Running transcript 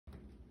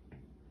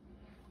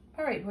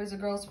All right, boys and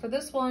girls, for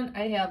this one,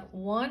 I have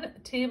 1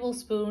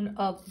 tablespoon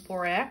of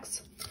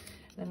borax.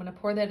 And I'm gonna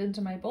pour that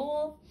into my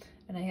bowl,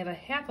 and I have a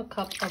 1/2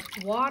 cup of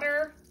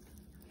water.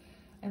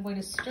 I'm going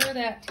to stir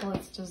that till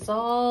it's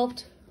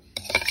dissolved.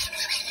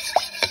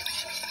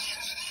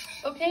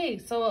 Okay,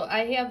 so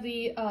I have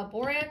the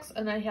borax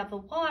and I have the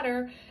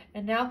water,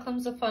 and now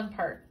comes the fun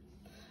part.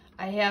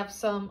 I have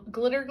some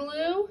glitter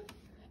glue,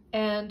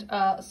 and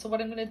so what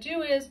I'm gonna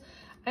do is,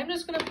 I'm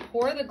just gonna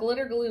pour the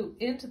glitter glue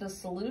into the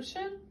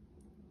solution.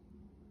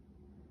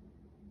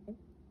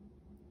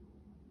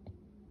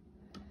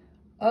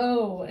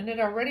 Oh, and it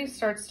already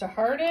starts to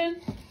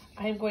harden.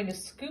 I'm going to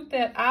scoop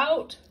that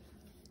out.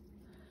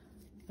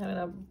 I'm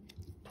gonna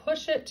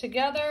push it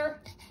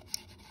together.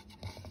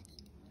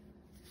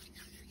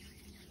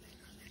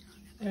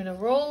 I'm gonna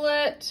roll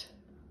it.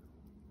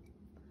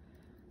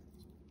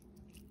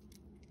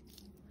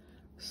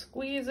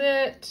 Squeeze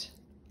it.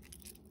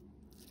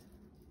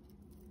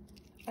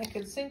 I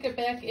could sink it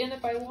back in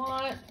if I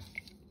want.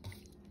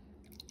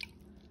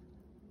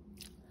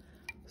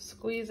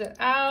 Squeeze it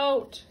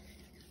out.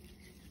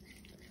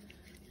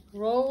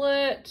 Roll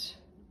it.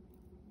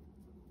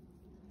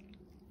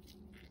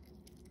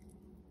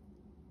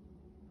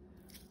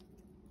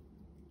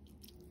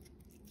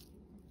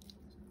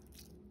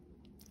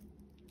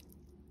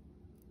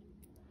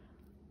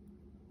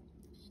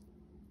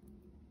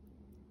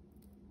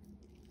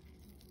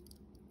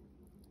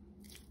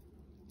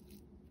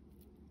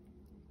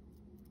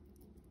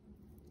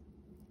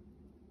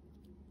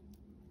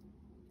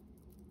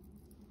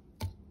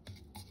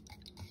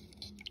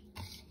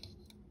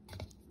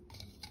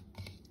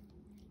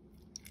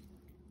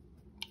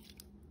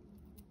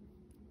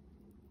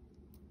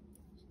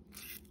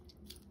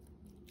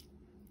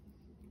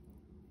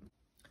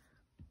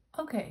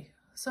 Okay,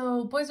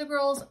 so boys and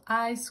girls,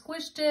 I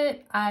squished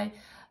it.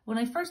 When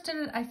I first did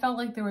it, I felt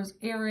like there was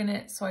air in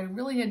it, so I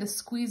really had to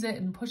squeeze it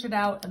and push it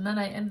out, and then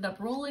I ended up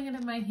rolling it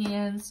in my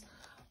hands,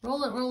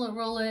 roll it, roll it,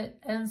 roll it,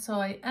 and so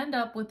I end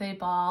up with a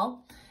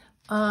ball.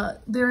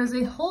 There is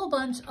a whole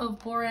bunch of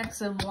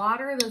borax and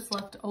water that's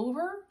left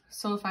over,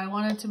 so if I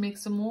wanted to make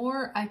some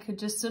more, I could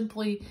just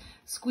simply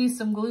squeeze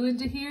some glue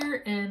into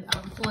here and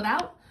pull it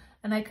out,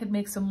 and I could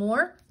make some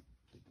more.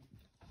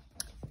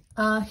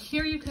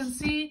 Here you can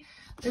see,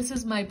 this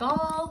is my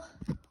ball.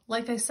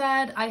 Like I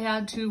said, I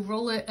had to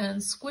roll it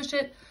and squish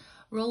it,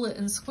 roll it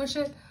and squish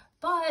it,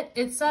 but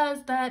it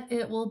says that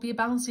it will be a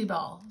bouncy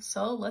ball.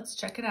 So let's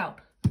check it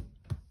out.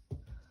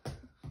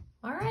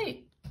 All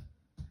right,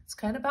 it's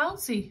kind of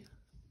bouncy.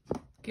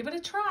 Give it a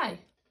try.